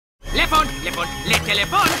téléphone, le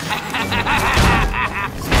téléphone.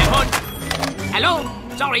 Téléphone. Hello?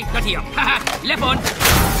 Sorry, not here. Le phone.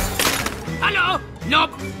 Hello?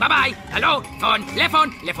 Nope. Bye-bye. Hello? Phone.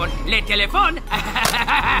 Le téléphone.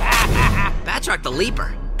 Batroc the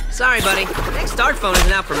Leaper. Sorry, buddy. Next start phone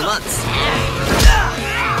isn't out for months.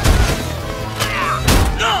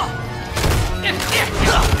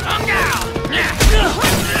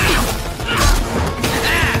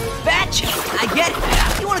 Batch, I get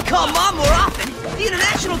it. You want to call Mom more often. The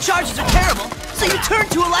international charges are terrible, so you turn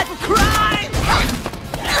to a life of crime.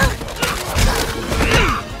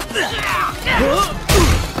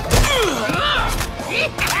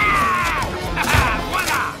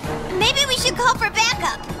 Maybe we should call for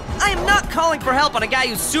backup. I am not calling for help on a guy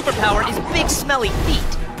whose superpower is big, smelly feet.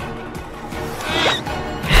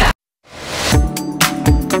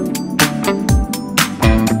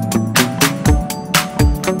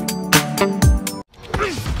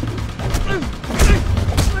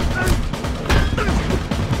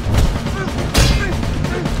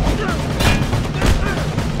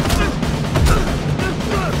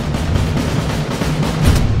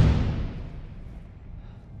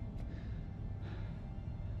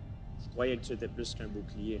 Je croyais que tu étais plus qu'un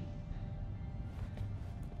bouclier.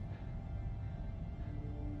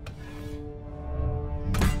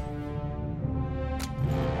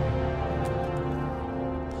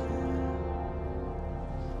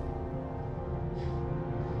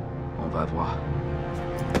 On va voir.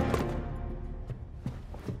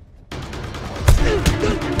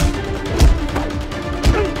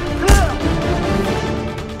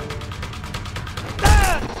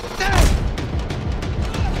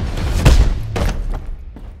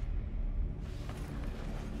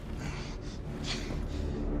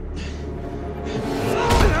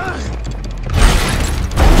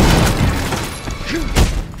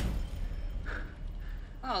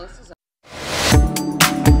 Oh, this is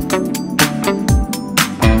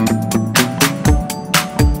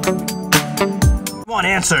Want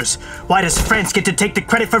answers? Why does France get to take the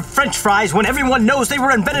credit for French fries when everyone knows they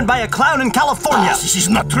were invented by a clown in California? This is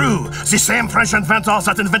not true. The same French inventors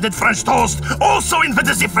that invented French toast also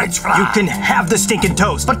invented the French fry. You can have the stinking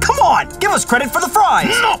toast, but come on, give us credit for the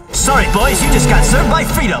fries. No! Sorry, boys, you just got served by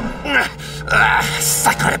Freedom.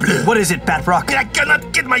 Sacre bleu. What is it, Batroc? I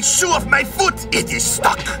cannot get my shoe off my foot. It is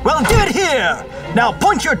stuck. Well, give it here. Now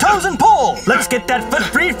point your toes and pull. Let's get that foot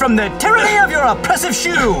free from the tyranny of your oppressive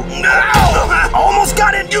shoe. No! Almost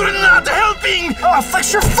got it. You're not helping. Oh,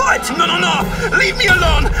 fix your foot. No. Leave me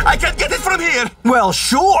alone. I can't get it from here. Well,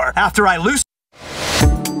 sure. After I lose.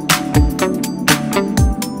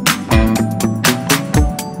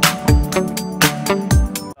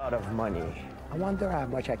 Lot of money. I wonder how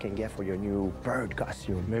much I can get for your new bird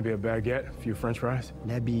costume. Maybe a baguette, a few French fries.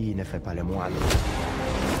 L'habit ne fait pas le moine.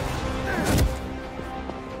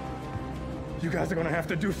 You guys are gonna have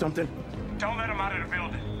to do something. Don't let him out of the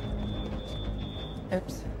building.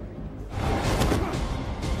 Oops.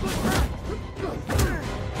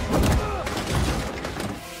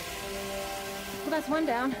 Well, that's one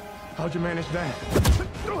down. How'd you manage that?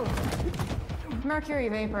 Mercury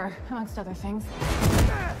vapor, amongst other things.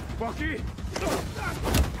 Bucky!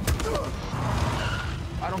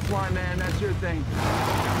 I don't fly, man. That's your thing.